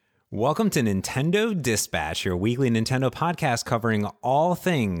Welcome to Nintendo Dispatch, your weekly Nintendo podcast covering all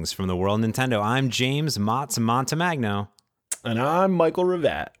things from the world of Nintendo. I'm James Motz Montemagno. And I'm Michael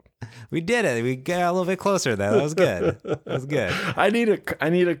Ravat. We did it. We got a little bit closer, though. That was good. That was good. I need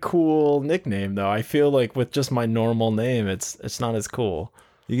a cool nickname, though. I feel like with just my normal name, it's not as cool.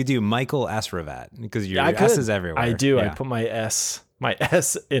 You could do Michael S. Ravat because your S is everywhere. I do. Yeah. I put my S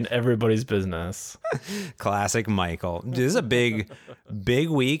in everybody's business. Classic Michael. This is a big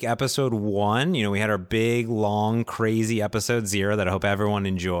week. Episode 1. You know, we had our big, long, crazy episode 0 that I hope everyone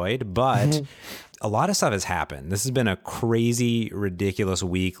enjoyed. But a lot of stuff has happened. This has been a crazy, ridiculous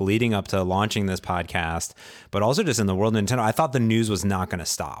week leading up to launching this podcast, but also just in the world of Nintendo. I thought the news was not going to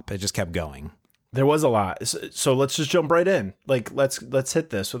stop. It just kept going. There was a lot. So let's just jump right in. Let's hit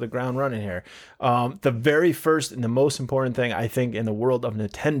this with the ground running here. The very first and the most important thing, I think, in the world of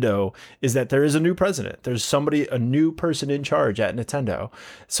Nintendo is that there is a new president. There's a new person in charge at Nintendo.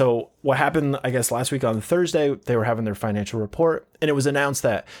 So what happened, I guess, last week on Thursday, they were having their financial report, and it was announced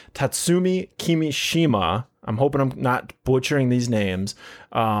that Tatsumi Kimishima, I'm hoping I'm not butchering these names,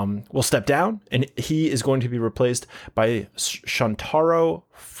 will step down, and he is going to be replaced by Shuntaro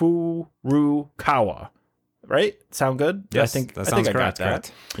Furukawa. Right? Sound good? Yes, I think I got that.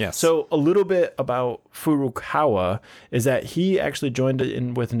 Correct. Yes. So a little bit about Furukawa is that he actually joined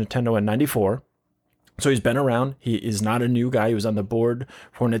in with Nintendo in 94. So he's been around. He is not a new guy. He was on the board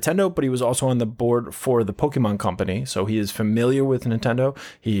for Nintendo, but he was also on the board for the Pokemon Company. So he is familiar with Nintendo.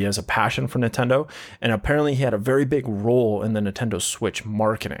 He has a passion for Nintendo. And apparently he had a very big role in the Nintendo Switch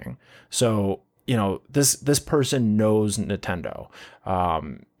marketing. So, you know, this person knows Nintendo.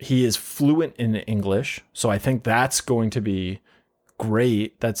 He is fluent in English. So I think that's going to be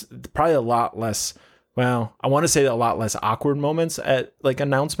great. That's probably a lot less... Well, I want to say a lot less awkward moments at like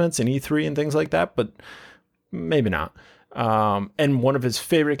announcements and E3 and things like that, but maybe not. And one of his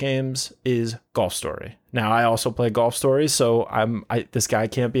favorite games is Golf Story. Now, I also play Golf Story, so this guy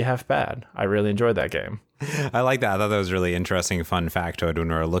can't be half bad. I really enjoyed that game. I like that. I thought that was a really interesting fun factoid when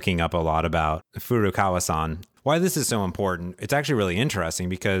we were looking up a lot about Furukawa-san. Why this is so important. It's actually really interesting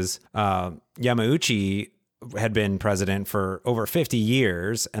because Yamauchi had been president for over 50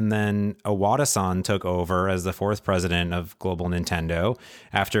 years, and then Iwata-san took over as the 4th president of Global Nintendo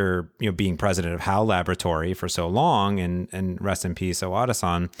after being president of HAL Laboratory for so long, and rest in peace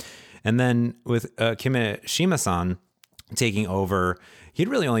Iwata-san. And then with Kimishima-san taking over, he'd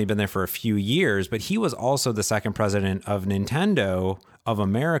really only been there for a few years, but he was also the 2nd president of Nintendo of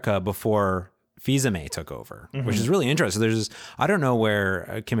America before Fizame took over, which is really interesting. I don't know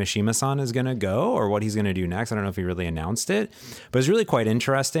where Kimishima-san is going to go or what he's going to do next. I don't know if he really announced it, but it's really quite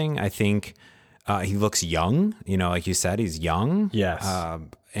interesting. I think he looks young, like you said, he's young. Yes.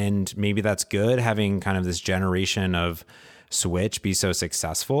 And maybe that's good, having kind of this generation of Switch be so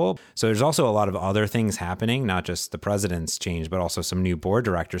successful. So there's also a lot of other things happening, not just the president's change, but also some new board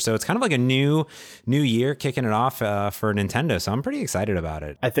directors. So it's kind of like a new year kicking it off for Nintendo. So I'm pretty excited about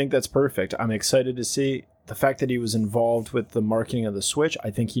it. I think that's perfect. I'm excited to see the fact that he was involved with the marketing of the Switch. I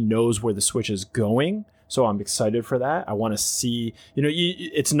think he knows where the Switch is going. So I'm excited for that. I want to see,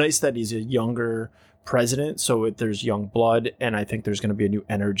 it's nice that he's a younger president, so there's young blood, and I think there's going to be a new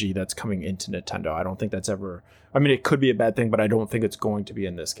energy that's coming into Nintendo. I don't think that's ever... I mean, it could be a bad thing, but I don't think it's going to be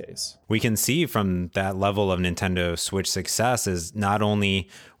in this case. We can see from that level of Nintendo Switch success is not only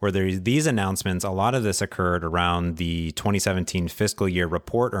were there these announcements, a lot of this occurred around the 2017 fiscal year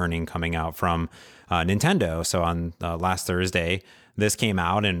report earning coming out from Nintendo. So on last Thursday, this came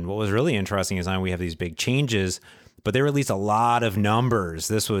out, and what was really interesting is we have these big changes, but they released a lot of numbers.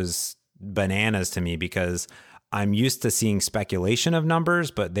 This was bananas to me because I'm used to seeing speculation of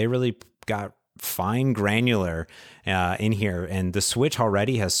numbers, but they really got fine granular in here. And the Switch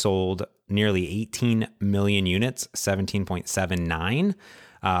already has sold nearly 18 million units, 17.79,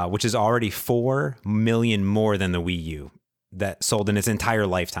 which is already 4 million more than the Wii U that sold in its entire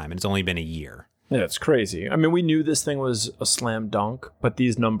lifetime. And it's only been a year. Yeah, it's crazy. I mean, we knew this thing was a slam dunk, but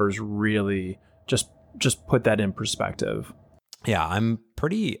these numbers really just put that in perspective. Yeah, I'm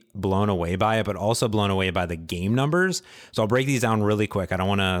pretty blown away by it, but also blown away by the game numbers. So I'll break these down really quick. I don't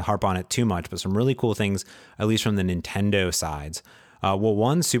want to harp on it too much, but some really cool things, at least from the Nintendo sides.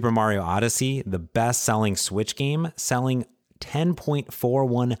 One, Super Mario Odyssey, the best-selling Switch game, selling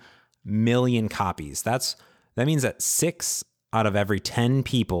 10.41 million copies. That means that 6 out of every 10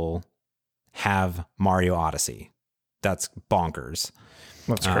 people have Mario Odyssey. That's bonkers.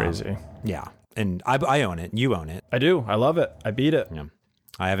 That's crazy. Yeah. And I own it. You own it. I do. I love it. I beat it. Yeah.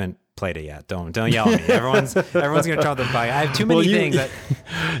 I haven't played it yet. Don't yell at me. Everyone's gonna try to buy. I have too many things that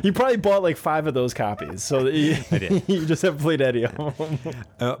you probably bought like 5 of those copies, so I did. You just haven't played any of them.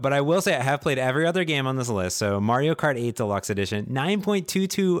 But I will say I have played every other game on this list. So Mario Kart 8 Deluxe Edition,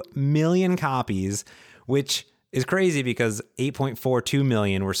 9.22 million copies, which is crazy because 8.42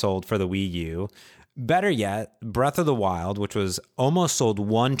 million were sold for the Wii U. Better yet, Breath of the Wild, which was almost sold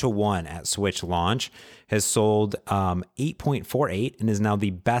 1-to-1 at Switch launch, has sold 8.48 and is now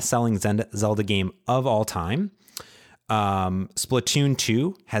the best-selling Zelda game of all time. Splatoon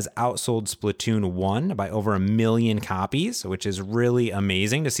 2 has outsold Splatoon 1 by over 1 million copies, which is really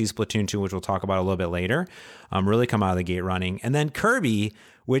amazing to see Splatoon 2, which we'll talk about a little bit later, really come out of the gate running. And then Kirby,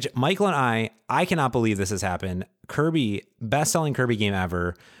 which Michael and I cannot believe this has happened. Kirby, best-selling Kirby game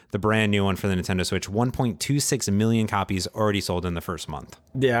ever, the brand new one for the Nintendo Switch, 1.26 million copies already sold in the first month.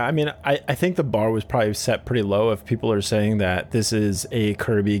 Yeah, I mean, I think the bar was probably set pretty low if people are saying that this is a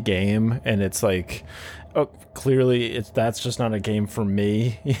Kirby game and it's like, oh, clearly that's just not a game for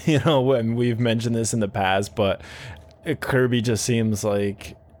me. When we've mentioned this in the past, but Kirby just seems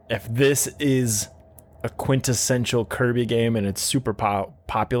like if this is a quintessential Kirby game and it's super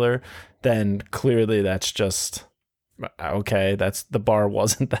popular, then clearly that's just okay. The bar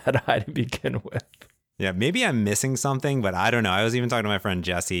wasn't that high to begin with. Yeah, maybe I'm missing something, but I don't know. I was even talking to my friend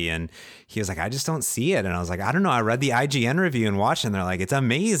Jesse, and he was like, I just don't see it. And I was like, I don't know. I read the IGN review and watched it, and they're like, it's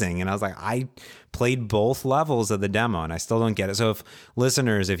amazing. And I was like, I played both levels of the demo, and I still don't get it. So if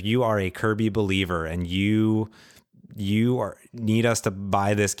listeners, if you are a Kirby believer and you need us to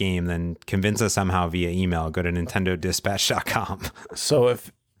buy this game, then convince us somehow via email. Go to nintendodispatch.com. So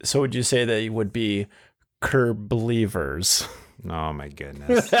would you say that you would be Kirby believers? Oh my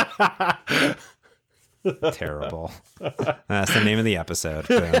goodness. Terrible. That's the name of the episode.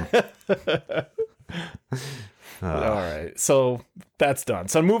 All right. So that's done.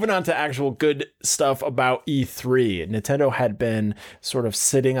 So moving on to actual good stuff about E3. Nintendo had been sort of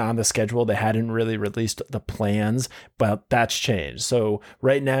sitting on the schedule. They hadn't really released the plans, but that's changed. So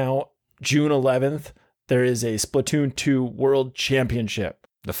right now, June 11th, there is a Splatoon 2 World Championship.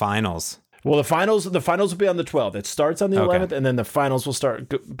 The finals. Well, the finals will be on the 12th. It starts on the 11th, and then the finals will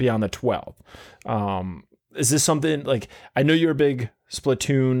be on the 12th. Is this something like, I know you're a big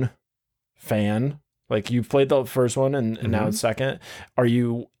Splatoon fan. Like you've played the first one and now it's second. Are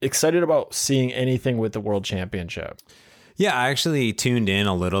you excited about seeing anything with the World Championship? Yeah, I actually tuned in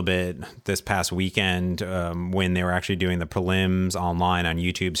a little bit this past weekend when they were actually doing the prelims online on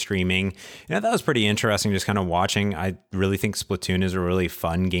YouTube streaming. That was pretty interesting, just kind of watching. I really think Splatoon is a really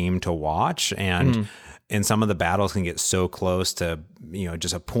fun game to watch. And some of the battles can get so close to,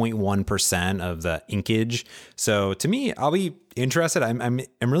 just a 0.1% of the inkage. So to me, I'll be interested. I'm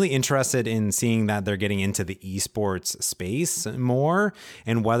really interested in seeing that they're getting into the esports space more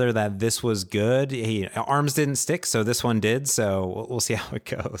and whether that this was good. Hey, ARMS didn't stick, so this one did. So we'll see how it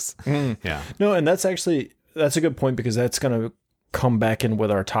goes. Yeah. No, and that's a good point because that's going to come back in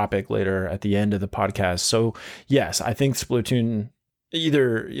with our topic later at the end of the podcast. So yes, I think Splatoon,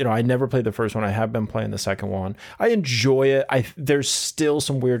 I never played the first one. I have been playing the second one. I enjoy it. There's still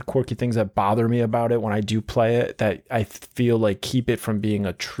some weird, quirky things that bother me about it when I do play it that I feel like keep it from being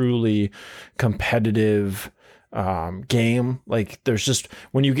a truly competitive game. Like there's just,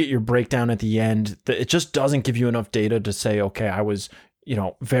 when you get your breakdown at the end, it just doesn't give you enough data to say, okay, I was,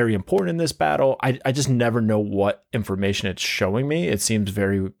 very important in this battle. I just never know what information it's showing me. It seems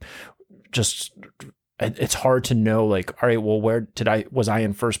very just... It's hard to know, like, all right, well, was I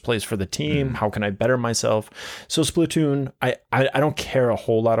in first place for the team? How can I better myself? So Splatoon, I don't care a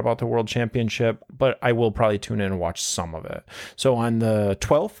whole lot about the World Championship, but I will probably tune in and watch some of it. So on the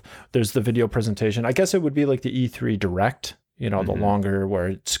 12th, there's the video presentation. I guess it would be like the E3 Direct, the longer, where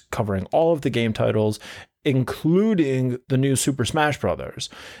it's covering all of the game titles, including the new Super Smash Brothers.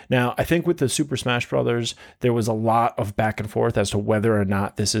 Now, I think with the Super Smash Brothers, there was a lot of back and forth as to whether or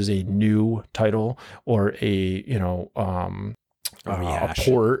not this is a new title or a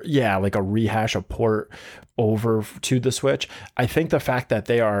port. Yeah, like a rehash, a port over to the Switch. I think the fact that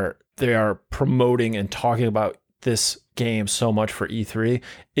they are promoting and talking about this game so much for E3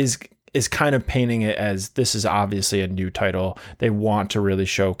 is kind of painting it as this is obviously a new title. They want to really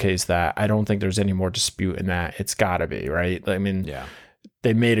showcase that. I don't think there's any more dispute in that. It's got to be, right? I mean, yeah.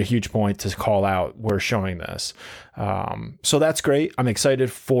 They made a huge point to call out, we're showing this. So that's great. I'm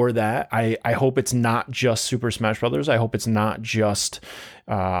excited for that. I hope it's not just Super Smash Brothers. I hope it's not just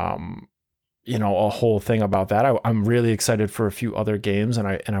a whole thing about that. I'm really excited for a few other games, and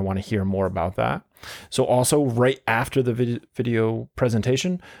I want to hear more about that. So also right after the video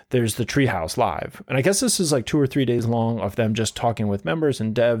presentation, there's the Treehouse Live. And I guess this is like 2 or 3 days long of them just talking with members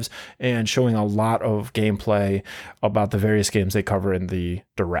and devs and showing a lot of gameplay about the various games they cover in the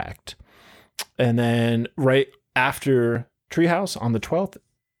Direct. And then right after Treehouse on the 12th,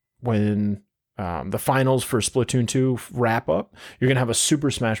 when the finals for Splatoon 2 wrap up, you're going to have a Super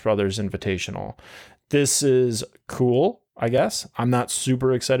Smash Brothers Invitational. This is cool, I guess. I'm not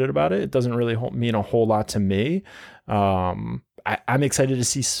super excited about it. It doesn't really mean a whole lot to me. I'm excited to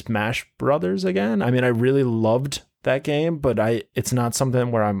see Smash Brothers again. I mean, I really loved that game, but it's not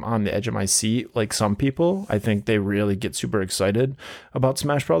something where I'm on the edge of my seat like some people. I think they really get super excited about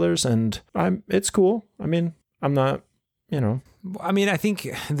Smash Brothers, and it's cool. I mean, I'm not, I mean, I think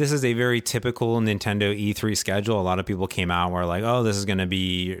this is a very typical Nintendo E3 schedule. A lot of people came out and were like, oh, this is going to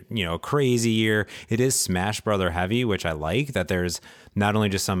be, a crazy year. It is Smash Brother heavy, which I like, that there's not only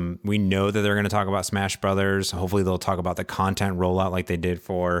just we know that they're going to talk about Smash Brothers. Hopefully they'll talk about the content rollout like they did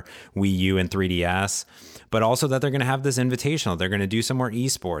for Wii U and 3DS, but also that they're going to have this invitational. They're going to do some more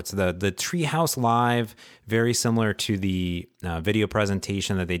esports. The Treehouse Live, very similar to the video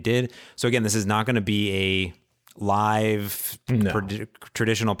presentation that they did. So again, this is not going to be a live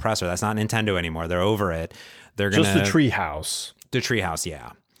traditional presser. That's not Nintendo anymore. They're over it. They're gonna just the Treehouse. The Treehouse,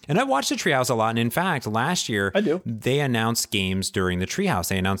 yeah. And I've watched the Treehouse a lot. And in fact, last year they announced games during the Treehouse.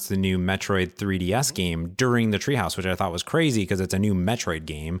 They announced the new Metroid 3DS game during the Treehouse, which I thought was crazy because it's a new Metroid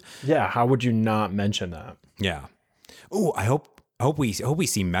game. Yeah, how would you not mention that? Yeah. Oh, I hope we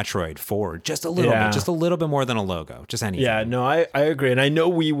see Metroid forward just a little bit, just a little bit more than a logo, just anything. Yeah, no, I agree. And I know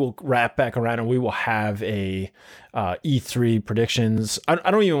we will wrap back around and we will have a E3 predictions.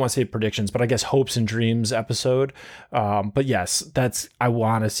 I don't even want to say predictions, but I guess hopes and dreams episode. But yes, I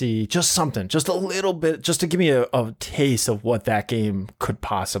want to see just something, just a little bit, just to give me a taste of what that game could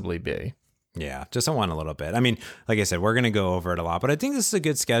possibly be. Yeah, just I want a little bit. I mean, like I said, we're going to go over it a lot, but I think this is a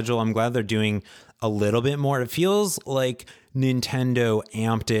good schedule. I'm glad they're doing a little bit more. It feels like Nintendo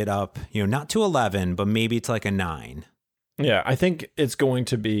amped it up, not to 11, but maybe to like a 9. Yeah, I think it's going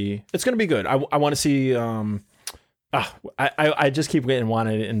to be good. I want to see, I just keep getting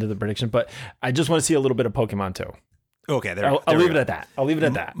wanted into the prediction, but I just want to see a little bit of Pokemon too. Okay, I'll leave it at that. I'll leave it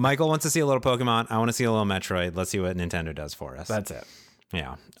at that. Michael wants to see a little Pokemon. I want to see a little Metroid. Let's see what Nintendo does for us. That's it.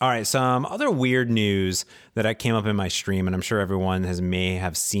 Yeah. All right. Some other weird news that I came up in my stream, and I'm sure everyone may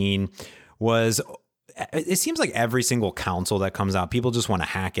have seen, was it seems like every single console that comes out, people just want to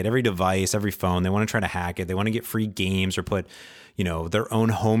hack it. Every device, every phone, they want to try to hack it. They want to get free games or put, their own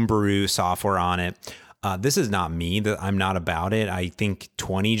homebrew software on it. This is not me. I'm not about it. I think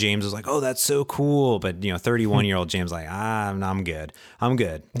 20 James was like, oh, that's so cool. But, 31-year-old James like, I'm good. I'm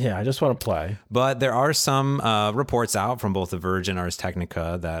good. Yeah, I just want to play. But there are some reports out from both The Verge and Ars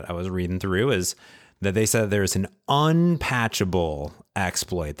Technica that I was reading through, is that they said there's an unpatchable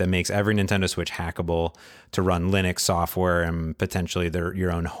exploit that makes every Nintendo Switch hackable to run Linux software and potentially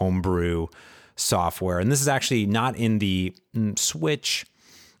your own homebrew software. And this is actually not in the Switch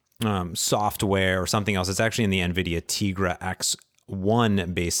software or something else. It's actually in the NVIDIA Tegra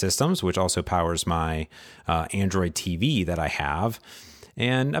X1 based systems, which also powers my Android TV that I have.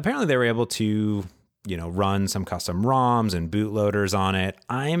 And apparently they were able to, run some custom ROMs and bootloaders on it.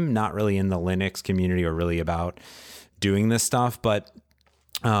 I'm not really in the Linux community or really about doing this stuff, but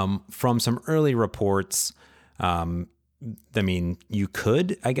from some early reports, you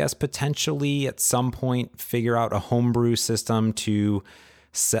could, I guess, potentially at some point figure out a homebrew system to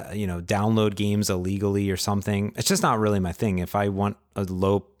download games illegally or something. It's just not really my thing. If I want a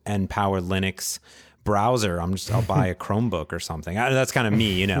low end powered Linux browser, I'll buy a Chromebook or something. That's kind of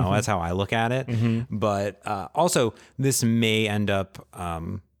me, that's how I look at it. Mm-hmm. But also this may end up,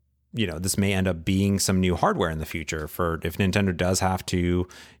 being some new hardware in the future for if Nintendo does have to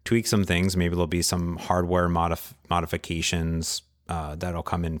tweak some things, maybe there'll be some hardware modifications that'll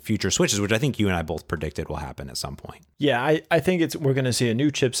come in future Switches, which I think you and I both predicted will happen at some point. Yeah, I think we're going to see a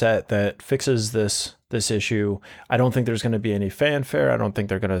new chipset that fixes this issue. I don't think there's going to be any fanfare. I don't think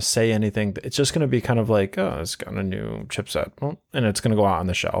they're going to say anything. It's just going to be kind of like, oh, it's got a new chipset, and it's going to go out on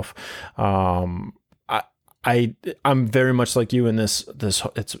the shelf. I'm very much like you in this.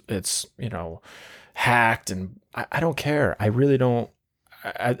 It's hacked, and I don't care. I really don't.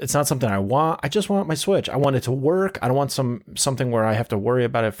 It's not something I want. I just want my Switch. I want it to work. I don't want something where I have to worry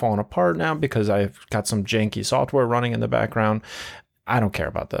about it falling apart now because I've got some janky software running in the background. I don't care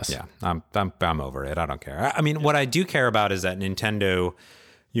about this. Yeah, I'm over it. I don't care. I mean, what I do care about is that Nintendo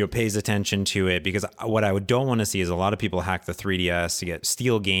pays attention to it, because what I don't want to see is a lot of people hack the 3DS to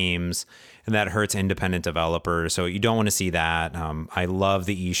steal games, and that hurts independent developers. So you don't want to see that. I love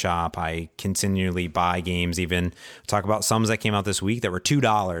the eShop. I continually buy games, even talk about some that came out this week that were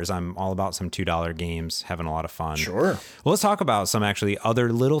 $2. I'm all about some $2 games, having a lot of fun. Sure. Well, let's talk about some actually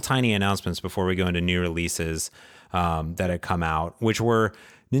other little tiny announcements before we go into new releases that had come out, which were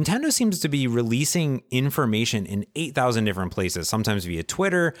Nintendo seems to be releasing information in 8,000 different places, sometimes via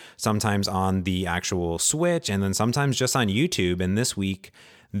Twitter, sometimes on the actual Switch, and then sometimes just on YouTube. And this week,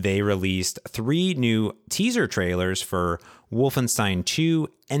 they released 3 new teaser trailers for Wolfenstein 2,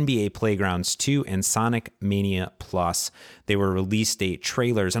 NBA Playgrounds 2, and Sonic Mania Plus. They were release date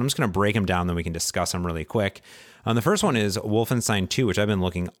trailers, and I'm just going to break them down, then we can discuss them really quick. The first one is Wolfenstein 2, which I've been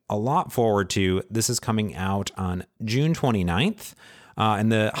looking a lot forward to. This is coming out on June 29th.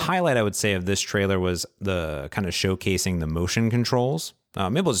 And the highlight, I would say, of this trailer was the kind of showcasing the motion controls.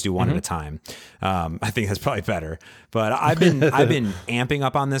 Maybe we'll just do one at a time. I think that's probably better. But I've been amping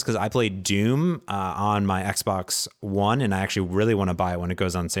up on this because I played Doom on my Xbox One, and I actually really want to buy it when it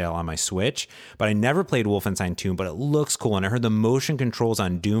goes on sale on my Switch. But I never played Wolfenstein 2, but it looks cool. And I heard the motion controls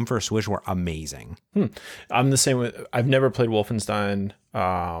on Doom for Switch were amazing. I'm the same with. I've never played Wolfenstein,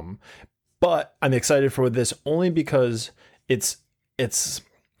 but I'm excited for this only because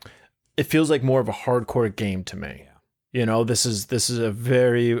it feels like more of a hardcore game to me. You know, this is a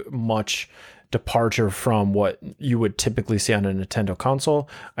very much departure from what you would typically see on a Nintendo console.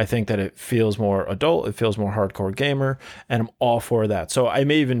 I think that it feels more adult, it feels more hardcore gamer, and I'm all for that. So I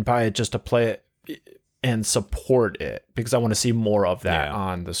may even buy it just to play it and support it because I want to see more of that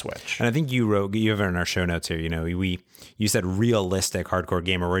on the Switch. And I think you have it in our show notes here, you said realistic hardcore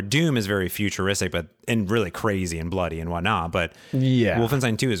gamer, where Doom is very futuristic and really crazy and bloody and whatnot, but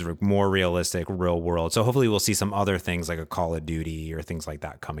Wolfenstein 2 is more realistic, real world. So hopefully we'll see some other things like a Call of Duty or things like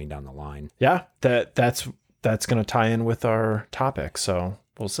that coming down the line. Yeah, that's going to tie in with our topic, so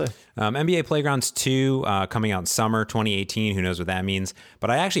we'll see. NBA Playgrounds 2 coming out summer 2018. Who knows what that means?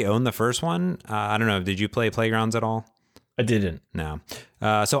 But I actually own the first one. I don't know. Did you play Playgrounds at all? I didn't. No.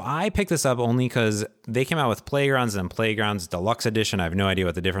 So I picked this up only because they came out with Playgrounds and Playgrounds Deluxe Edition. I have no idea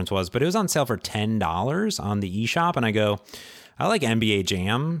what the difference was, but it was on sale for $10 on the eShop. And I go, I like NBA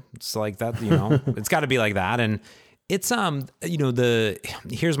Jam. It's like that, it's got to be like that. And it's,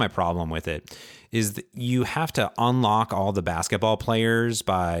 here's my problem with it. Is that you have to unlock all the basketball players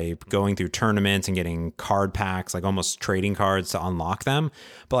by going through tournaments and getting card packs, like almost trading cards to unlock them.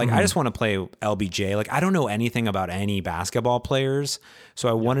 But I just want to play LBJ. Like, I don't know anything about any basketball players, so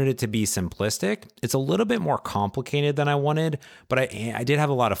I wanted it to be simplistic. It's a little bit more complicated than I wanted, but I did have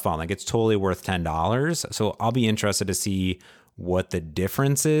a lot of fun. Like, it's totally worth $10. So I'll be interested to see what the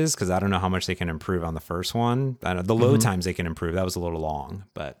difference is, because I don't know how much they can improve on the first one. I know the load times they can improve. That was a little long,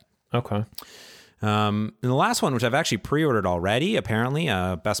 but okay. And the last one, which I've actually pre-ordered already, apparently,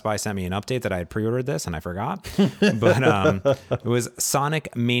 Best Buy sent me an update that I had pre-ordered this and I forgot, but it was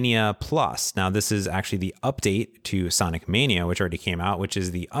Sonic Mania Plus. Now, this is actually the update to Sonic Mania, which already came out, which is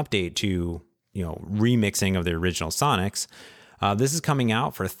the update to, remixing of the original Sonics. This is coming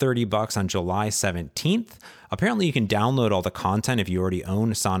out for $30 on July 17th. Apparently, you can download all the content if you already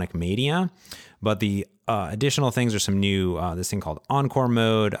own Sonic Mania, but the additional things are some new, this thing called Encore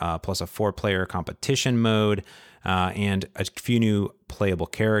mode, plus a 4-player competition mode, and a few new playable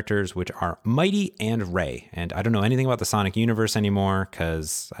characters, which are Mighty and Ray. And I don't know anything about the Sonic universe anymore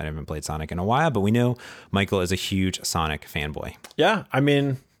because I haven't played Sonic in a while, but we know Michael is a huge Sonic fanboy. Yeah, I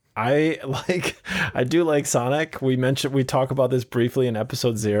mean, I do like Sonic. We talk about this briefly in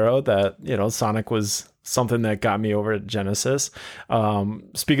episode 0 that, Sonic was something that got me over at Genesis.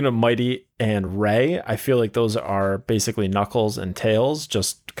 Speaking of Mighty and Ray, I feel like those are basically Knuckles and Tails,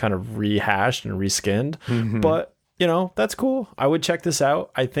 just kind of rehashed and reskinned. But, that's cool. I would check this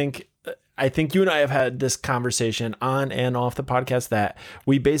out. I think you and I have had this conversation on and off the podcast that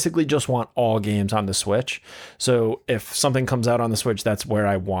we basically just want all games on the Switch. So if something comes out on the Switch, that's where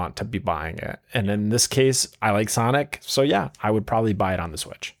I want to be buying it. And in this case, I like Sonic. So yeah, I would probably buy it on the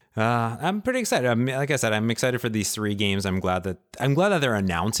Switch. I'm pretty excited. Like I said, I'm excited for these 3 games. I'm glad that they're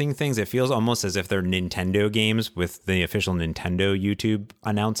announcing things. It feels almost as if they're Nintendo games with the official Nintendo YouTube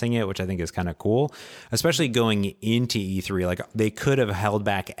announcing it, which I think is kind of cool, especially going into E3. Like, they could have held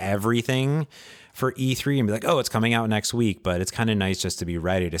back everything for E3 and be like, oh, it's coming out next week. But it's kind of nice just to be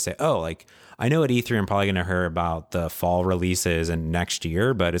ready to say, oh, like, I know at E3 I'm probably going to hear about the fall releases and next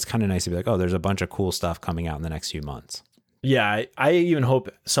year, but it's kind of nice to be like, oh, there's a bunch of cool stuff coming out in the next few months. Yeah, I even hope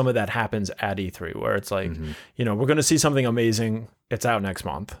some of that happens at E3, where it's like, we're going to see something amazing. It's out next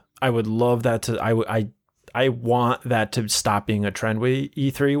month. I would love that to. I want that to stop being a trend with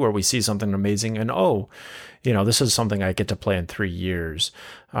E3 where we see something amazing and this is something I get to play in 3 years.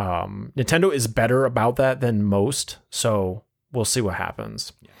 Nintendo is better about that than most, so we'll see what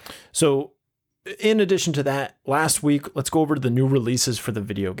happens. Yeah. So in addition to that, last week, let's go over the new releases for the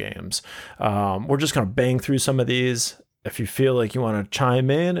video games. We're just going to bang through some of these. If you feel like you want to chime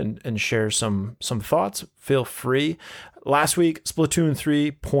in and share some thoughts, feel free. Last week, Splatoon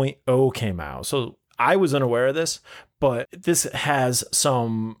 3.0 came out. So I was unaware of this, but this has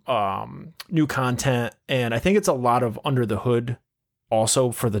some new content, and I think it's a lot of under the hood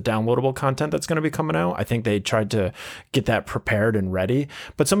also for the downloadable content that's going to be coming out. I think they tried to get that prepared and ready.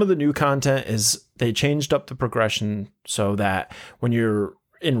 But some of the new content is they changed up the progression so that when you're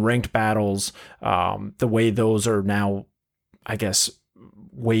in ranked battles, the way those are now, I guess,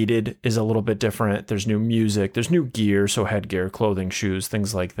 weighted is a little bit different. There's new music, there's new gear, so headgear, clothing, shoes,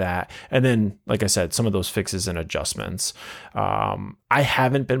 things like that. And then, like I said, some of those fixes and adjustments. I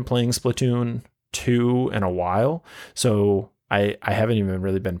haven't been playing Splatoon 2 in a while, so I haven't even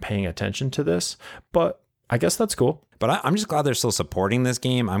really been paying attention to this, but I guess that's cool. But I'm just glad they're still supporting this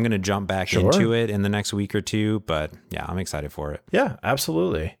game. I'm going to jump back into it in the next week or two, but yeah, I'm excited for it. Yeah,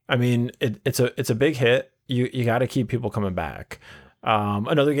 absolutely. I mean, it's a big hit. You got to keep people coming back.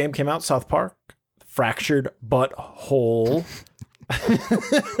 Another game came out, South Park, Fractured But Whole.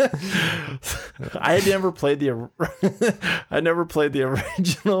 I had never played the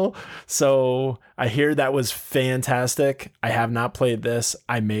original, so I hear that was fantastic. I have not played this.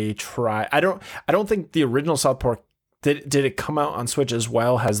 I may try. I don't think the original South Park did it come out on Switch as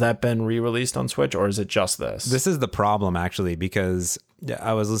well? Has that been re-released on Switch, or is it just this? This is the problem, actually, because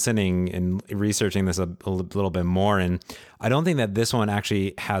I was listening and researching this a little bit more, and I don't think that this one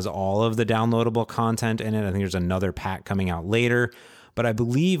actually has all of the downloadable content in it. I think there's another pack coming out later. But I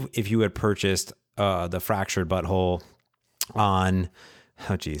believe if you had purchased the Fractured But Whole on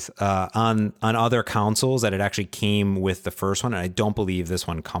other consoles, that it actually came with the first one, and I don't believe this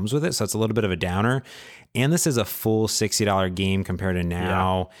one comes with it, so it's a little bit of a downer. And this is a full $60 game compared to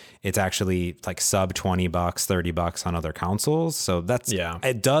now. Yeah. It's actually like sub $20, $30 on other consoles. So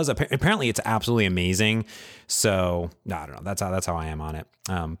it does. Apparently it's absolutely amazing. So I don't know. That's how I am on it.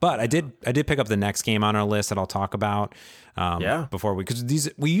 But I did pick up the next game on our list that I'll talk about. Before because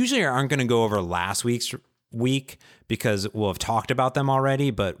we usually aren't going to go over last week because we'll have talked about them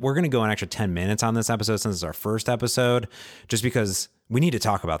already, but we're going to go an extra 10 minutes on this episode since it's our first episode, just because we need to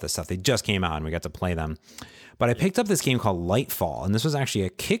talk about this stuff. They just came out and we got to play them. But I picked up this game called Lightfall, and this was actually a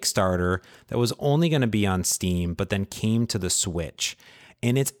Kickstarter that was only going to be on Steam, but then came to the Switch.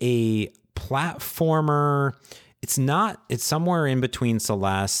 And it's a platformer. It's somewhere in between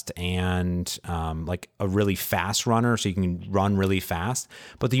Celeste and like a really fast runner, so you can run really fast.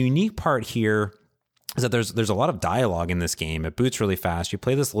 But the unique part here is that there's a lot of dialogue in this game. It boots really fast. You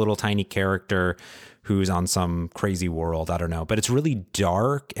play this little tiny character who's on some crazy world. I don't know, but it's really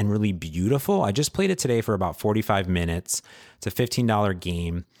dark and really beautiful. I just played it today for about 45 minutes. It's a $15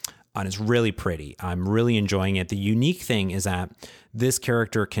 game. And it's really pretty. I'm really enjoying it. The unique thing is that this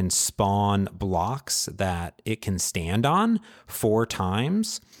character can spawn blocks that it can stand on 4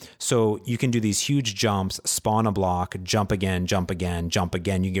 times. So you can do these huge jumps, spawn a block, jump again, jump again, jump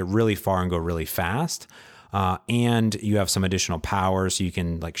again. You get really far and go really fast. And you have some additional power, so you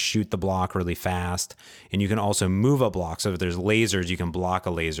can like shoot the block really fast, and you can also move a block. So if there's lasers, you can block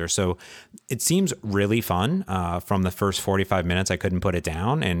a laser. So it seems really fun. From the first 45 minutes, I couldn't put it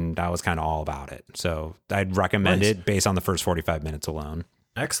down, and I was kind of all about it. So I'd recommend it based on the first 45 minutes alone.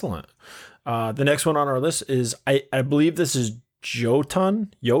 Excellent. The next one on our list is, I believe this is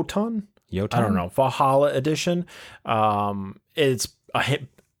Jotun. I don't know. Valhalla edition. It's a hit.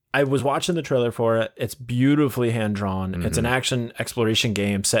 I was watching the trailer for it. It's beautifully hand-drawn. Mm-hmm. It's an action exploration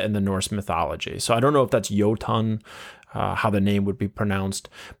game set in the Norse mythology. So I don't know if that's Jotun, how the name would be pronounced,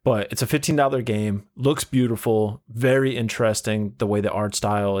 but it's a $15 game. Looks beautiful, very interesting the way the art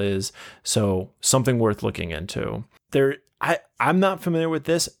style is. So something worth looking into. I'm not familiar with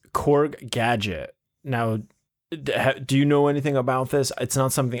this. Korg Gadget. Now, do you know anything about this? It's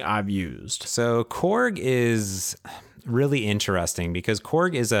not something I've used. So Korg is really interesting because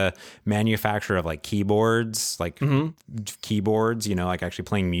Korg is a manufacturer of like keyboards, like keyboards, like actually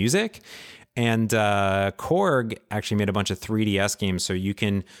playing music. And Korg actually made a bunch of 3DS games, so you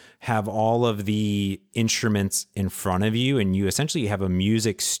can have all of the instruments in front of you, and you essentially have a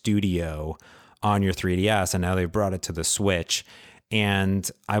music studio on your 3DS. And now they've brought it to the Switch. And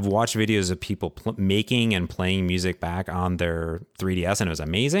I've watched videos of people making and playing music back on their 3DS, and it was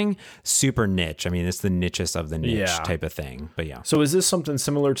amazing. Super niche. I mean, it's the nichest of the niche type of thing. But yeah. So is this something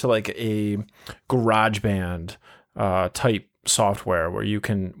similar to like a GarageBand type software where you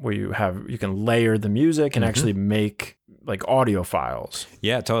can layer the music and actually make like audio files?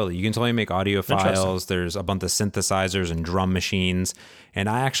 Yeah, totally. You can totally make audio files. There's a bunch of synthesizers and drum machines. And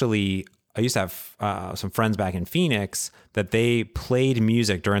I used to have some friends back in Phoenix that they played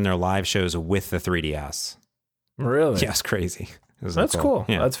music during their live shows with the 3DS. Really? Yeah, it's crazy. That's cool.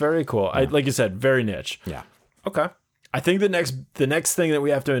 Yeah. That's very cool. Yeah. Like you said, very niche. Yeah. Okay. I think the next thing that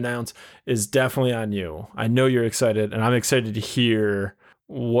we have to announce is definitely on you. I know you're excited, and I'm excited to hear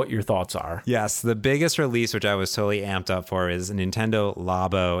what your thoughts are. Yes, the biggest release, which I was totally amped up for, is Nintendo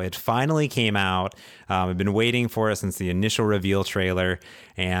Labo. It finally came out. I've been waiting for it since the initial reveal trailer,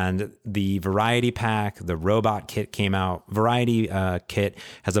 and the Variety Pack, the robot kit came out. Variety kit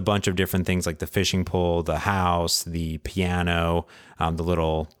has a bunch of different things like the fishing pole, the house, the piano, the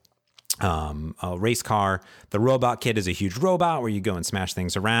little a race car. The robot kit is a huge robot where you go and smash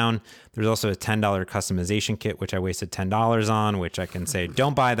things around. There's also a $10 customization kit, which I wasted $10 on, which I can say,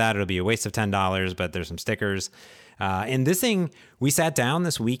 don't buy that. It'll be a waste of $10, but there's some stickers. And this thing, we sat down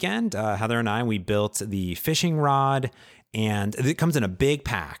this weekend, Heather and I, we built the fishing rod, and it comes in a big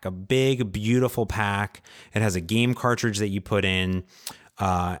pack, a big, beautiful pack. It has a game cartridge that you put in,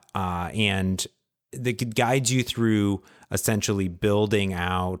 and that guides you through essentially building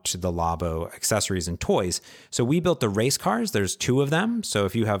out the Labo accessories and toys. So we built the race cars. There's 2 of them. So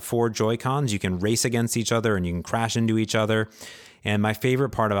if you have 4 Joy-Cons, you can race against each other and you can crash into each other. And my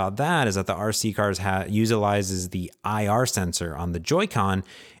favorite part about that is that the RC cars utilizes the IR sensor on the Joy-Con.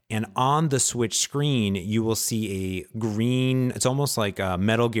 And on the Switch screen, you will see a green, it's almost like a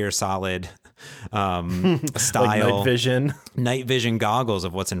Metal Gear Solid style like night vision goggles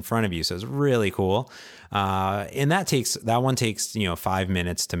of what's in front of you. So it's really cool. And that one takes 5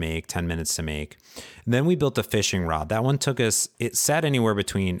 minutes to make, 10 minutes to make. And then we built a fishing rod. That one took us, it said anywhere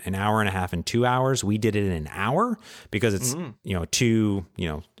between an hour and a half and 2 hours. We did it in an hour because it's, two,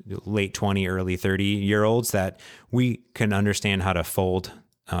 late 20, early 30-year-olds that we can understand how to fold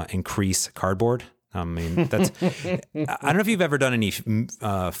and crease cardboard. I mean, that's, I don't know if you've ever done any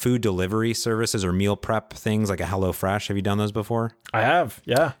food delivery services or meal prep things like a HelloFresh. Have you done those before? I have.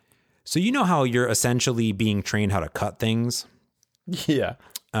 Yeah. So you know how you're essentially being trained how to cut things? Yeah.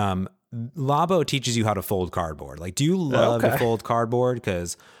 Labo teaches you how to fold cardboard. Like, do you love to fold cardboard?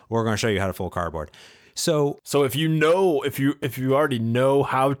 Because we're going to show you how to fold cardboard. So if you already know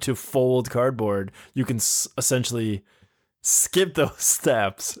how to fold cardboard, you can essentially skip those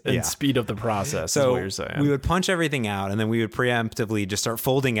steps and speed up the process. So is what you're saying. We would punch everything out, and then we would preemptively just start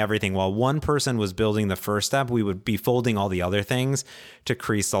folding everything. While one person was building the first step, we would be folding all the other things to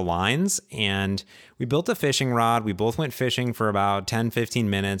crease the lines. And we built a fishing rod. We both went fishing for about 10, 15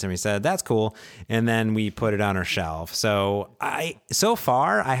 minutes, and we said, that's cool. And then we put it on our shelf. So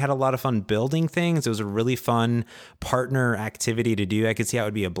far, I had a lot of fun building things. It was a really fun partner activity to do. I could see how it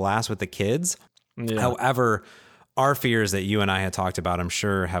would be a blast with the kids. Yeah. However, our fears that you and I had talked about, I'm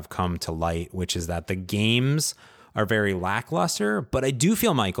sure, have come to light, which is that the games are very lackluster. But I do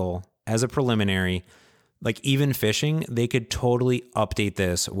feel, Michael, as a preliminary, like even fishing, they could totally update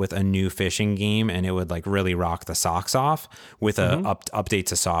this with a new fishing game, and it would like really rock the socks off with a update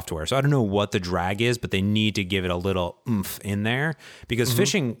to software. So I don't know what the drag is, but they need to give it a little oomph in there because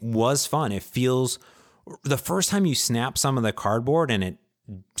fishing was fun. It feels, the first time you snap some of the cardboard and it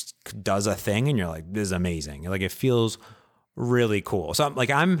does a thing and you're like, this is amazing. Like it feels really cool. So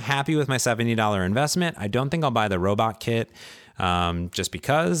I'm happy with my $70 investment. I don't think I'll buy the robot kit just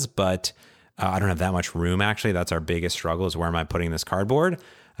because, but I don't have that much room actually. That's our biggest struggle is where am I putting this cardboard?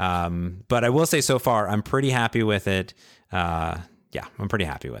 But I will say so far, I'm pretty happy with it. I'm pretty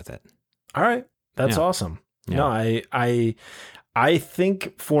happy with it. All right. That's awesome. Yeah. No, I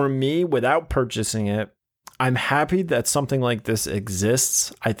think for me, without purchasing it, I'm happy that something like this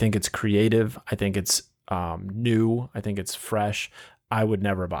exists. I think it's creative. I think it's new. I think it's fresh. I would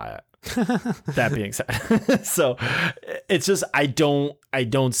never buy it. That being said, so it's just I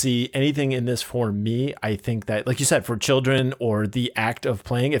don't see anything in this for me. I think that, like you said, for children or the act of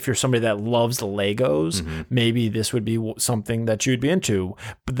playing, if you're somebody that loves Legos, maybe this would be something that you'd be into.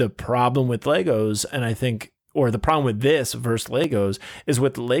 But the problem with Legos, and I think, or the problem with this versus Legos is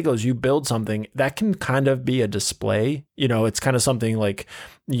with Legos, you build something that can kind of be a display. It's kind of something like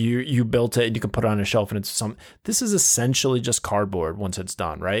you built it and you can put it on a shelf and this is essentially just cardboard once it's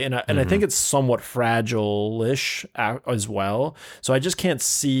done. Right. And I think it's somewhat fragile-ish as well. So I just can't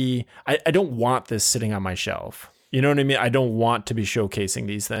see, I don't want this sitting on my shelf. You know what I mean? I don't want to be showcasing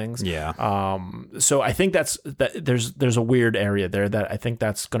these things. Yeah. So I think that there's a weird area there that I think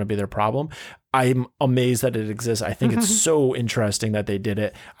that's going to be their problem. I'm amazed that it exists. I think it's so interesting that they did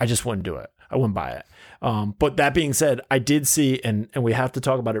it. I just wouldn't do it. I wouldn't buy it. But that being said, I did see, and we have to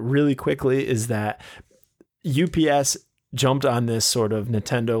talk about it really quickly, is that UPS jumped on this sort of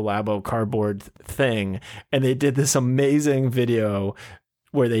Nintendo Labo cardboard thing, and they did this amazing video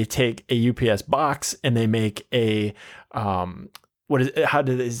where they take a UPS box and they make a a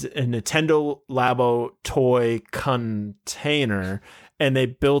Nintendo Labo toy container, and they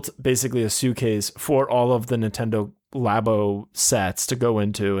built basically a suitcase for all of the Nintendo Labo sets to go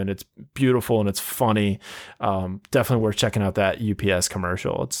into, and it's beautiful and it's funny. Definitely worth checking out that UPS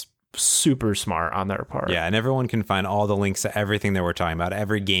commercial. It's super smart on their part. Yeah, and everyone can find all the links to everything that we're talking about,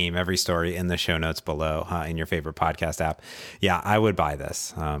 every game, every story in the show notes below in your favorite podcast app. Yeah, I would buy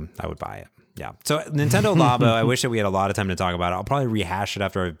this. I would buy it. Yeah. So Nintendo Labo, I wish that we had a lot of time to talk about it. I'll probably rehash it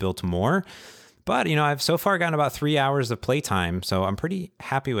after I've built more. But, I've so far gotten about 3 hours of playtime, so I'm pretty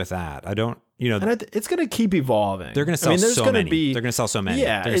happy with that. I don't, And it's going to keep evolving. They're going to sell so many. They're going to sell so many.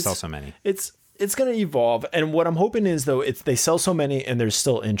 Yeah, they're going to sell so many. It's going to evolve. And what I'm hoping is, though, they sell so many and there's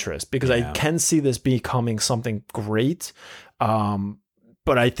still interest, because I can see this becoming something great.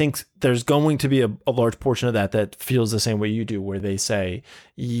 But I think there's going to be a large portion of that feels the same way you do, where they say,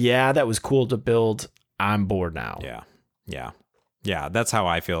 yeah, that was cool to build. I'm bored now. Yeah. Yeah. Yeah, that's how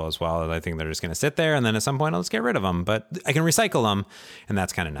I feel as well. I think they're just going to sit there, and then at some point, let's get rid of them. But I can recycle them, and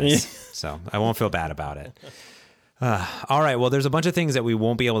that's kind of nice. So I won't feel bad about it. All right. Well, there's a bunch of things that we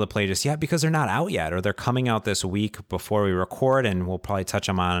won't be able to play just yet because they're not out yet, or they're coming out this week before we record, and we'll probably touch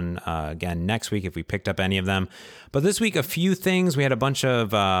them on again next week if we picked up any of them. But this week, a few things. We had a bunch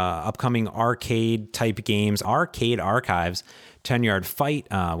of upcoming arcade type games, Arcade Archives. 10-Yard Fight,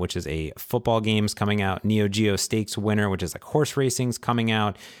 which is a football game's coming out. Neo Geo Stakes Winner, which is like horse racing's coming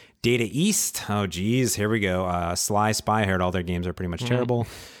out. Data East, oh geez, here we go. Sly Spy, I heard all their games are pretty much terrible.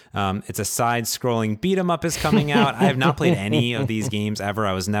 It's a side-scrolling beat-em-up is coming out. I have not played any of these games ever.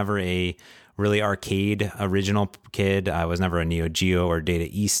 I was never a really arcade original kid. I was never a Neo Geo or Data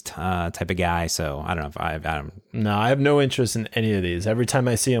East type of guy, so I don't know if I don't. No, I have no interest in any of these. Every time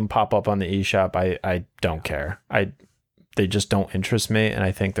I see them pop up on the eShop, I don't care. They just don't interest me, and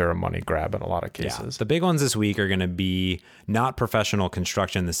I think they're a money grab in a lot of cases. Yeah. The big ones this week are going to be not professional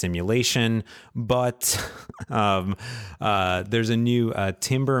construction, the simulation, but there's a new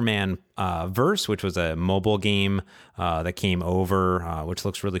Timberman Verse, which was a mobile game that came over, which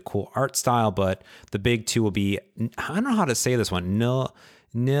looks really cool art style. But the big two will be, I don't know how to say this one,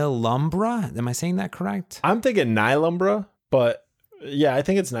 Nilumbra. Am I saying that correct? I'm thinking Nilumbra, but yeah, I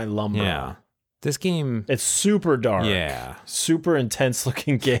think it's Nilumbra. Yeah. This game, it's super dark. Yeah. Super intense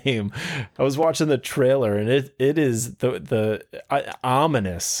looking game. I was watching the trailer, and it is the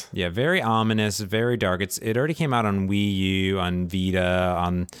ominous. Yeah, very ominous, very dark. It already came out on Wii U, on Vita,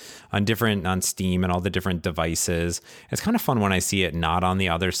 on Steam and all the different devices. It's kind of fun when I see it not on the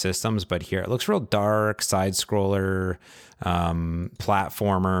other systems, but here it looks real dark, side scroller,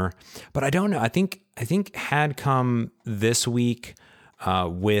 platformer. But I don't know. I think had come this week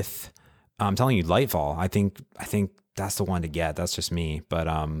with I'm telling you, Lightfall. I think that's the one to get. That's just me, but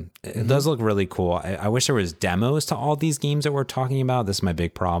it does look really cool. I wish there was demos to all these games that we're talking about. This is my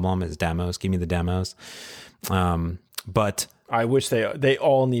big problem: is demos. Give me the demos. But I wish they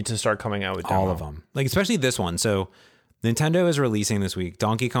all need to start coming out with demo. All of them, like especially this one. So Nintendo is releasing this week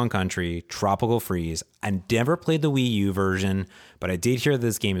Donkey Kong Country Tropical Freeze. I never played the Wii U version, but I did hear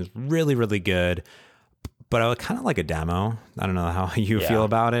this game is really, really good. But I would kind of like a demo. I don't know how you feel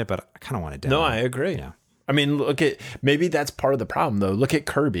about it, but I kind of want a demo. No, I agree. Yeah. I mean, maybe that's part of the problem, though. Look at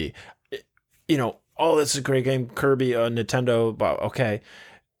Kirby. This is a great game, Kirby, Nintendo. Well, okay.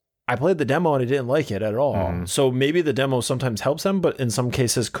 I played the demo and I didn't like it at all. Mm-hmm. So maybe the demo sometimes helps them, but in some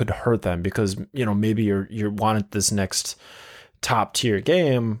cases could hurt them because, maybe you wanted this next top tier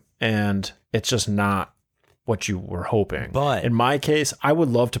game and it's just not what you were hoping. But in my case, I would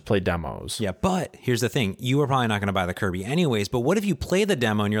love to play demos. Yeah, but here's the thing. You were probably not going to buy the Kirby anyways, but what if you play the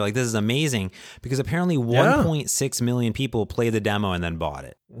demo and you're like, this is amazing? Because apparently 1.6 million people played the demo and then bought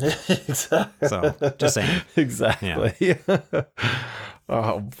it. Exactly. So, just saying. Exactly. Yeah.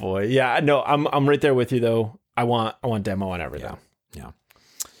 Oh boy. Yeah, no, I'm right there with you though. I want demo on everything. Yeah.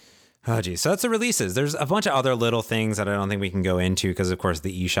 Oh, geez. So that's the releases. There's a bunch of other little things that I don't think we can go into because, of course,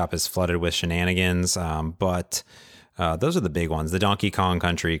 the eShop is flooded with shenanigans. But those are the big ones. The Donkey Kong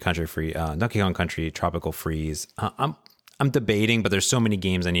Country Tropical Freeze. I'm debating, but there's so many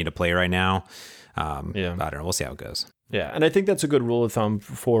games I need to play right now. Yeah. I don't know. We'll see how it goes. Yeah, and I think that's a good rule of thumb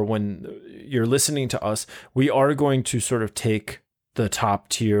for when you're listening to us. We are going to sort of take the top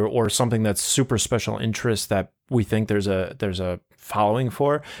tier or something that's super special interest that we think there's a following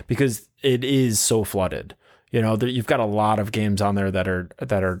for, because it is so flooded. You know, you've got a lot of games on there that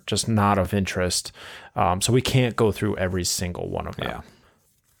are just not of interest. So we can't go through every single one of them. Yeah.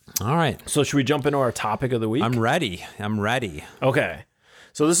 All right. So should we jump into our topic of the week? I'm ready. Okay.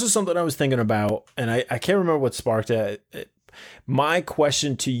 So this is something I was thinking about, and I can't remember what sparked it. My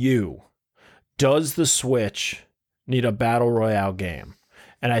question to you, does the Switch need a Battle Royale game?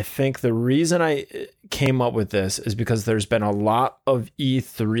 And I think the reason I came up with this is because there's been a lot of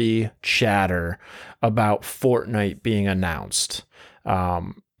E3 chatter about Fortnite being announced.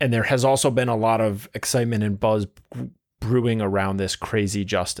 And there has also been a lot of excitement and buzz brewing around this Crazy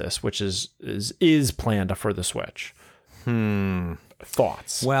Justice, which is planned for the Switch.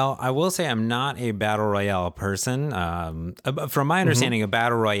 Thoughts? Well, I will say I'm not a Battle Royale person. From my understanding, a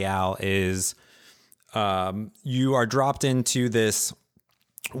Battle Royale is you are dropped into this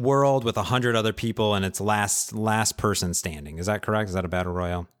world with 100 other people and it's last person standing. Is that correct? Is that a Battle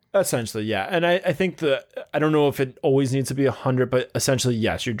Royale? Essentially, yeah. And I think I don't know if it always needs to be 100, but essentially,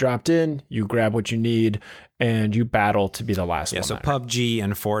 yes, you're dropped in, you grab what you need, and you battle to be the last one. Yeah, so PUBG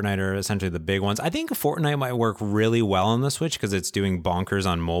and Fortnite are essentially the big ones. I think Fortnite might work really well on the Switch because it's doing bonkers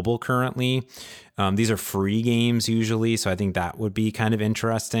on mobile currently. These are free games usually, so I think that would be kind of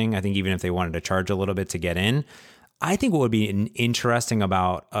interesting. I think even if they wanted to charge a little bit to get in, I think what would be interesting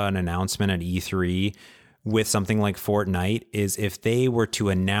about an announcement at E3 with something like Fortnite is if they were to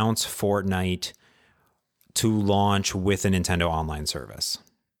announce Fortnite to launch with a Nintendo Online service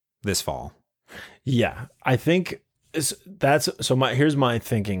this fall. Yeah, I think here's my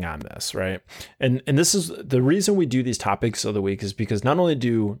thinking on this, right? And this is the reason we do these topics of the week, is because not only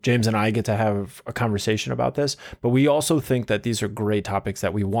do James and I get to have a conversation about this, but we also think that these are great topics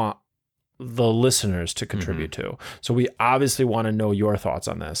that we want the listeners to contribute to. So we obviously want to know your thoughts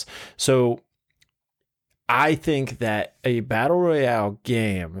on this. So I think that a Battle Royale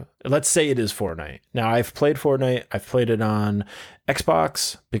game, let's say it is Fortnite. Now, I've played Fortnite. I've played it on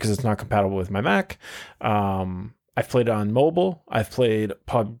Xbox because it's not compatible with my Mac. I've played it on mobile. I've played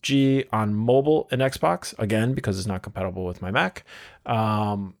PUBG on mobile and Xbox, again, because it's not compatible with my Mac.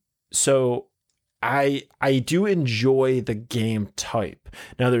 So I do enjoy the game type.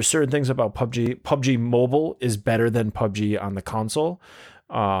 Now, there's certain things about PUBG. PUBG Mobile is better than PUBG on the console.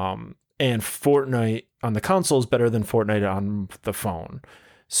 And Fortnite on the console is better than Fortnite on the phone.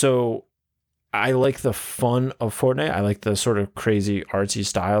 So I like the fun of Fortnite. I like the sort of crazy artsy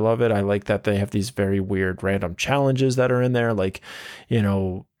style of it. I like that they have these very weird random challenges that are in there. Like, you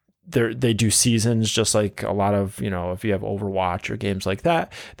know, they do seasons just like a lot of, you know, if you have Overwatch or games like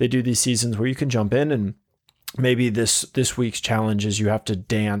that, they do these seasons where you can jump in, and maybe this week's challenge is you have to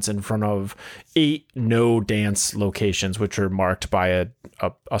dance in front of 8 no dance locations, which are marked by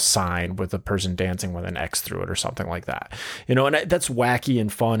a sign with a person dancing with an X through it or something like that. You know, and that's wacky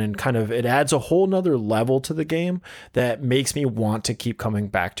and fun, and kind of it adds a whole nother level to the game that makes me want to keep coming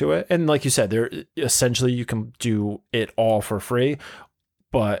back to it. And like you said, there essentially you can do it all for free,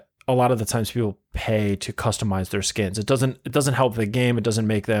 but a lot of the times people pay to customize their skins. It doesn't help the game. It doesn't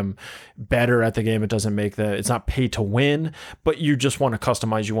make them better at the game. It's not pay to win, but you just want to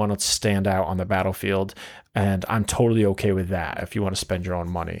customize. You want to stand out on the battlefield. And I'm totally okay with that if you want to spend your own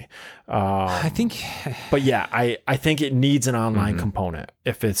money. But yeah, I think it needs an online component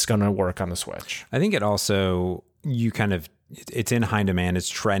if it's going to work on the Switch. I think it also, it's in high demand. It's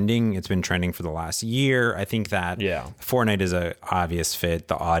trending. It's been trending for the last year. I think that Fortnite is a obvious fit.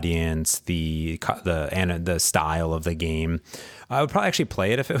 The audience, the style of the game. I would probably actually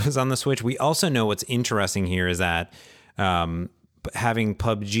play it if it was on the Switch. We also know what's interesting here is that having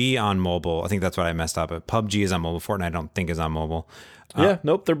PUBG on mobile. I think that's what I messed up. But PUBG is on mobile. Fortnite I don't think is on mobile. They're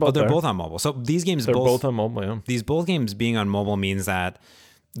both. They're both on mobile. So these games they're both on mobile. Yeah. These both games being on mobile means that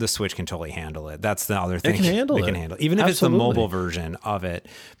the Switch can totally handle it. That's the other thing. It can handle it. Even if it's the mobile version of it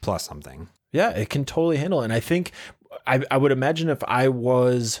plus something. Yeah, it can totally handle it. And I think I would imagine if I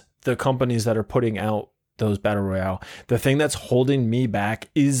was the companies that are putting out those Battle Royale, the thing that's holding me back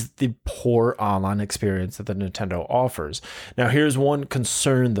is the poor online experience that the Nintendo offers. Now, here's one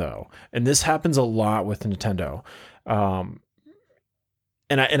concern though, and this happens a lot with Nintendo. And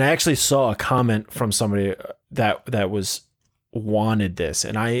I actually saw a comment from somebody that was wanted this,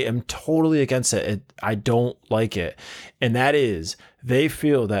 and I am totally against it. I don't like it, and that is they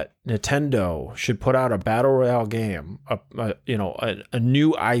feel that Nintendo should put out a Battle Royale game, a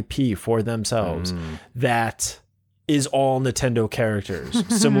new IP for themselves that is all Nintendo characters,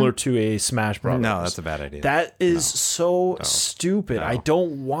 similar to a Smash Brothers. No, that's a bad idea. That is so stupid. No. I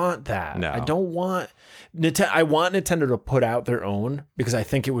don't want that. No. I don't want I want Nintendo to put out their own, because I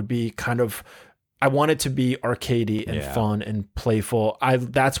think it would be I want it to be arcadey and fun and playful.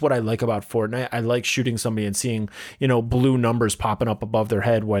 That's what I like about Fortnite. I like shooting somebody and seeing, blue numbers popping up above their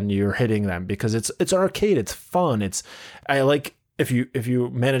head when you're hitting them, because it's arcade. It's fun. I like if you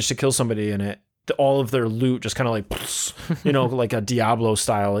manage to kill somebody in it, all of their loot just kind of like, like a Diablo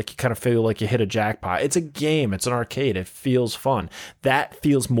style, like you kind of feel like you hit a jackpot. It's a game. It's an arcade. It feels fun. That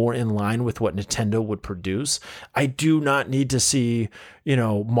feels more in line with what Nintendo would produce. I do not need to see,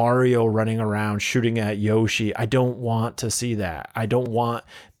 Mario running around shooting at Yoshi. I don't want to see that. I don't want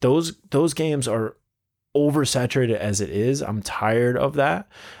those games are oversaturated as it is. I'm tired of that.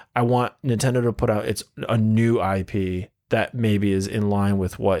 I want Nintendo to put out a new IP that maybe is in line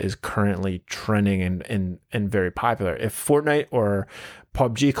with what is currently trending and very popular. If Fortnite or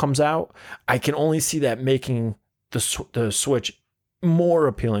PUBG comes out, I can only see that making the Switch more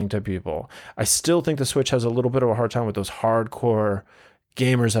appealing to people. I still think the Switch has a little bit of a hard time with those hardcore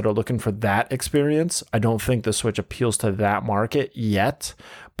gamers that are looking for that experience. I don't think the Switch appeals to that market yet,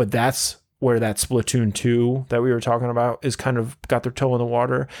 but that's where that Splatoon 2 that we were talking about is kind of got their toe in the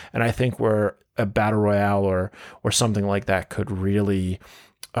water. And I think where a battle royale or something like that could really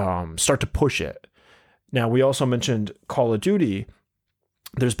start to push it. Now, we also mentioned Call of Duty.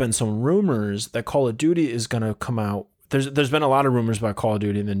 There's been some rumors that Call of Duty is going to come out. There's been a lot of rumors about Call of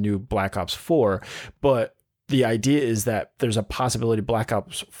Duty and the new Black Ops 4, but the idea is that there's a possibility Black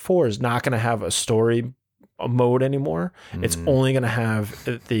Ops 4 is not going to have a story mode anymore. It's only going to have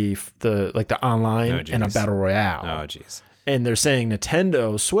the online and a battle royale. Oh, jeez. And they're saying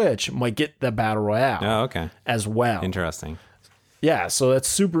Nintendo Switch might get the battle royale as well. Interesting. Yeah, so that's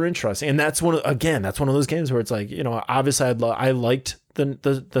super interesting. And that's one of those games where it's like, obviously I liked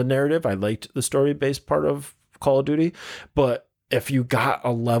the narrative. I liked the story-based part of Call of Duty, but if you got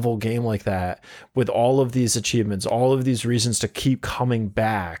a level game like that with all of these achievements, all of these reasons to keep coming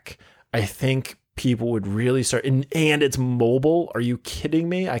back, I think people would really start. And it's mobile. Are you kidding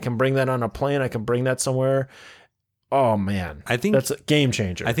me? I can bring that on a plane. I can bring that somewhere. Oh man, I think that's a game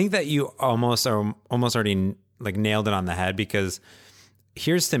changer. I think that you almost already like nailed it on the head, because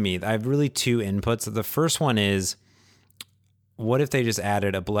here's to me, I have really two inputs. The first one is, what if they just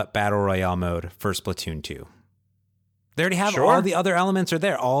added a battle royale mode for Splatoon 2? They already have all the other elements are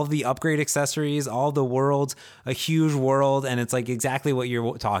there, all the upgrade accessories, all the worlds, a huge world, and it's like exactly what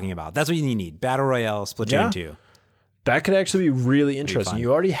you're talking about. That's what you need. Battle royale, Splatoon 2. That could actually be really interesting.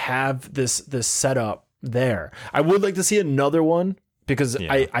 You already have this setup there. I would like to see another one, because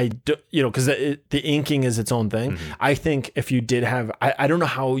because the inking is its own thing. Mm-hmm. I think if you did have, I don't know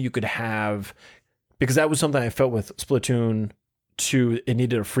how you could have, because that was something I felt with Splatoon 2, it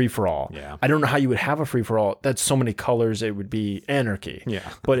needed a free-for-all. Yeah. I don't know how you would have a free-for-all. That's so many colors, it would be anarchy. Yeah.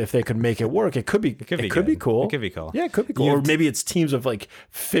 But if they could make it work, it could be cool. It could be cool. Yeah, it could be cool. Or maybe it's teams of like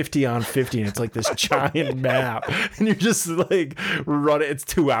 50 on 50 and it's like this giant map and you're just like run it. It's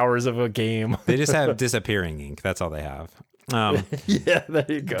 2 hours of a game. They just have disappearing ink. That's all they have. Yeah, there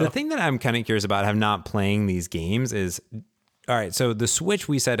you go. The thing that I'm kind of curious about, have not playing these games, is, all right, so the Switch,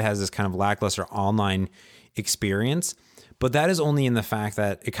 we said, has this kind of lackluster online experience, but that is only in the fact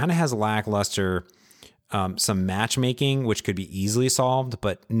that it kind of has lackluster some matchmaking, which could be easily solved,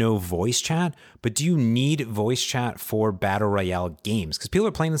 but no voice chat. But do you need voice chat for battle royale games? Because people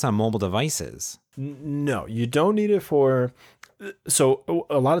are playing this on mobile devices. No, you don't need it for. So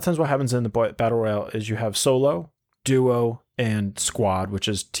a lot of times what happens in the battle royale is you have solo, duo, and squad, which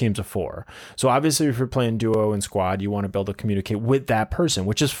is teams of 4. So obviously if you're playing duo and squad, you want to be able to communicate with that person,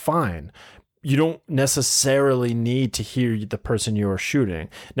 which is fine. You don't necessarily need to hear the person you're shooting.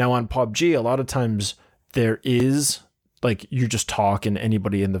 Now on PUBG, a lot of times there is like you just talk and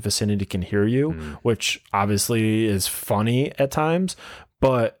anybody in the vicinity can hear you, which obviously is funny at times,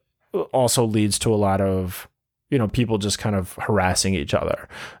 but also leads to a lot of, people just kind of harassing each other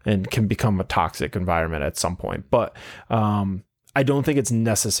and can become a toxic environment at some point. But I don't think it's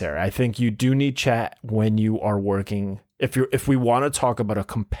necessary. I think you do need chat when you are working. If we want to talk about a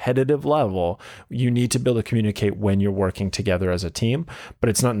competitive level, you need to be able to communicate when you're working together as a team, but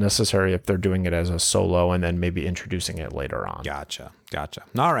it's not necessary if they're doing it as a solo and then maybe introducing it later on. Gotcha.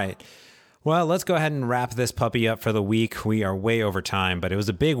 All right. Well, let's go ahead and wrap this puppy up for the week. We are way over time, but it was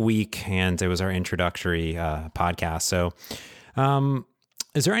a big week and it was our introductory podcast. So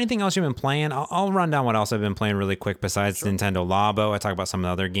Is there anything else you've been playing? I'll run down what else I've been playing really quick besides Nintendo Labo. I talk about some of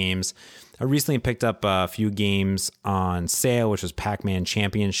the other games. I recently picked up a few games on sale, which was Pac-Man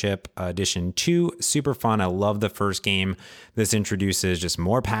Championship Edition 2. Super fun. I love the first game. This introduces just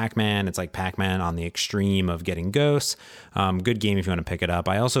more Pac-Man. It's like Pac-Man on the extreme of getting ghosts. Good game if you want to pick it up.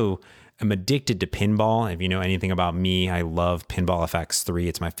 I also am addicted to pinball. If you know anything about me, I love Pinball FX 3.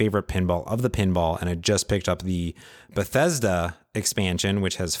 It's my favorite pinball of the pinball, and I just picked up the Bethesda expansion,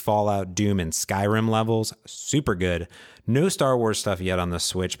 which has Fallout, Doom, and Skyrim levels. Super good. No Star Wars stuff yet on the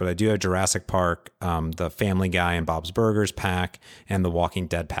Switch, but I do have Jurassic Park, the Family Guy and Bob's Burgers pack, and the Walking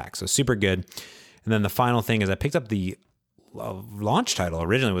Dead pack. So super good. And then the final thing is I picked up the launch title.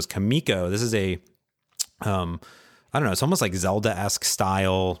 Originally was Kamiko. This is a, I don't know, it's almost like Zelda-esque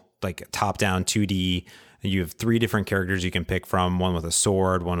style, like top-down 2D. You have 3 different characters you can pick from, one with a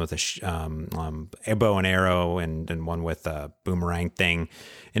sword, one with a bow and arrow, and one with a boomerang thing.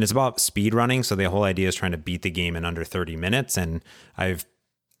 And it's about speed running, so the whole idea is trying to beat the game in under 30 minutes. And I've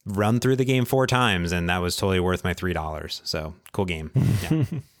run through the game 4 times, and that was totally worth my $3. So cool game. Yeah.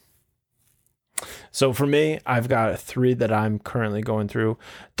 So for me, I've got 3 that I'm currently going through.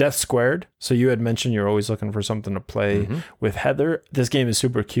 Death Squared. So you had mentioned you're always looking for something to play with Heather. This game is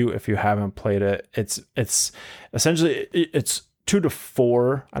super cute if you haven't played it. It's essentially it's 2 to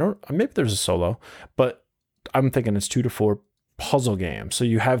 4. Maybe there's a solo, but I'm thinking it's 2 to 4 puzzle games. So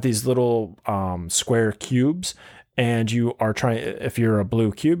you have these little square cubes, and you are trying, if you're a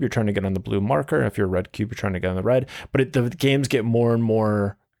blue cube, you're trying to get on the blue marker. If you're a red cube, you're trying to get on the red. But the games get more and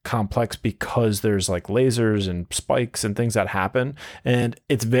more complex because there's like lasers and spikes and things that happen, and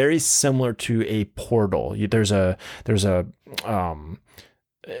it's very similar to a Portal. There's a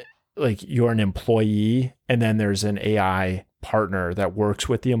like you're an employee, and then there's an AI partner that works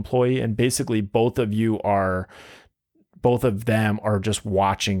with the employee, and basically both of them are just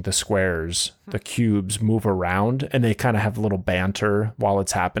watching the squares, the cubes move around, and they kind of have a little banter while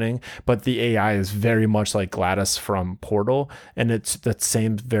it's happening. But the AI is very much like GLaDOS from Portal, and it's that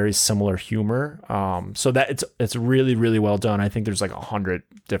same very similar humor. So that it's really, really well done. I think there's like 100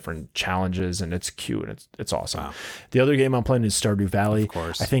 different challenges, and it's cute and it's awesome. Wow. The other game I'm playing is Stardew Valley. Of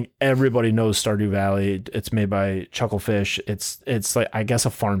course. I think everybody knows Stardew Valley. It's made by Chucklefish. It's like, I guess, a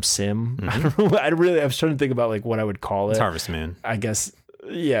farm sim. I don't know. I was trying to think about like what I would call it. It's Harvest Moon, I guess.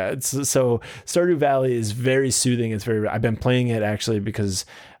 Yeah. So Stardew Valley is very soothing. I've been playing it actually because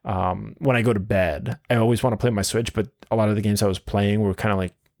when I go to bed, I always want to play my Switch, but a lot of the games I was playing were kind of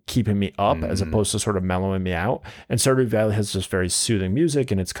like keeping me up as opposed to sort of mellowing me out. And Stardew Valley has just very soothing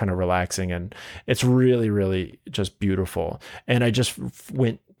music, and it's kind of relaxing, and it's really, really just beautiful. And I just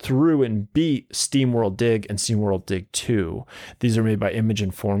went through and beat SteamWorld Dig and SteamWorld Dig 2. These are made by Image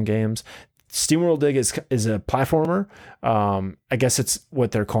and Form Games. SteamWorld Dig is a platformer. I guess it's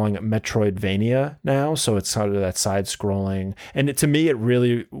what they're calling Metroidvania now. So it's sort of that side scrolling. And to me, it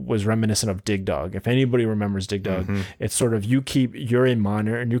really was reminiscent of Dig Dug. If anybody remembers Dig Dug, it's sort of you're a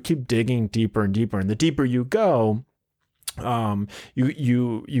miner and you keep digging deeper and deeper. And the deeper you go,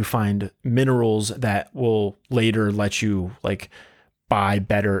 you find minerals that will later let you like buy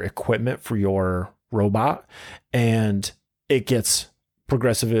better equipment for your robot. And it gets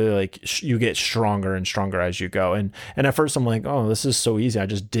progressively like you get stronger and stronger as you go, and at first I'm like, oh, this is so easy, I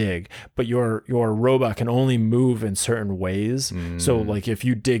just dig. But your robot can only move in certain ways. So like if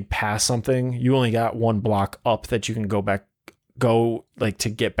you dig past something, you only got 1 block up that you can go like to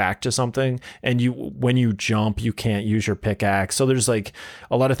get back to something, and when you jump you can't use your pickaxe. So there's like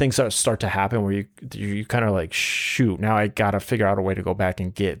a lot of things that start to happen where you kind of like, shoot, now I gotta figure out a way to go back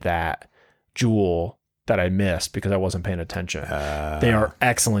and get that jewel that I missed because I wasn't paying attention. They are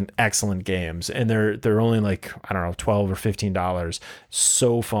excellent games, and they're only like, I don't know, $12 or $15.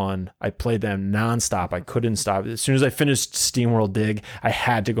 So fun. I played them nonstop. I couldn't stop. As soon as I finished SteamWorld Dig, I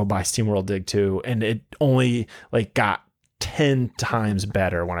had to go buy SteamWorld Dig 2, and it only like got 10 times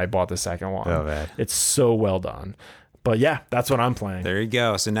better when I bought the second one. Oh, man. It's so well done. But yeah, that's what I'm playing. There you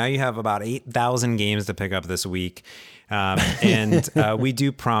go. So now you have about 8,000 games to pick up this week. And we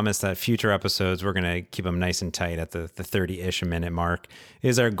do promise that future episodes, we're going to keep them nice and tight at the 30-ish a minute mark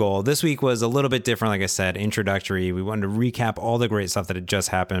is our goal. This week was a little bit different. Like I said, introductory. We wanted to recap all the great stuff that had just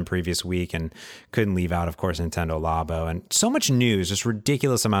happened in previous week, and couldn't leave out, of course, Nintendo Labo, and so much news, just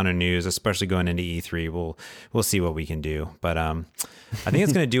ridiculous amount of news, especially going into E3. We'll see what we can do. But I think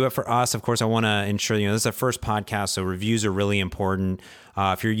it's going to do it for us. Of course, I want to ensure, this is our first podcast, so reviews are really important.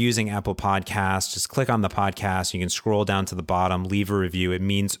 If you're using Apple Podcasts, just click on the podcast. You can scroll down to the bottom, leave a review. It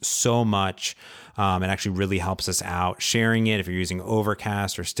means so much. It actually really helps us out. Sharing it, if you're using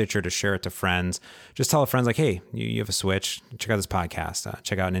Overcast or Stitcher to share it to friends, just tell a friend like, hey, you have a Switch, check out this podcast.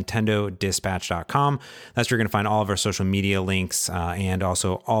 Check out nintendodispatch.com. That's where you're going to find all of our social media links and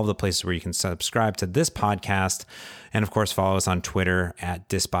also all of the places where you can subscribe to this podcast. And of course, follow us on Twitter at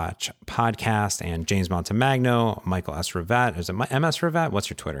Dispatch Podcast. And James Montemagno, Michael S. Rivet. Is it MS Rivet? What's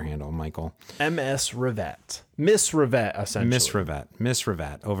your Twitter handle, Michael? MS Rivet. Miss Rivet, essentially. Miss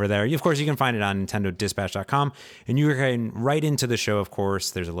Rivet over there. Of course, you can find it on nintendodispatch.com. And you can write into the show, of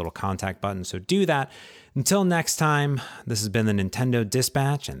course. There's a little contact button, so do that. Until next time, this has been the Nintendo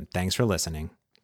Dispatch, and thanks for listening.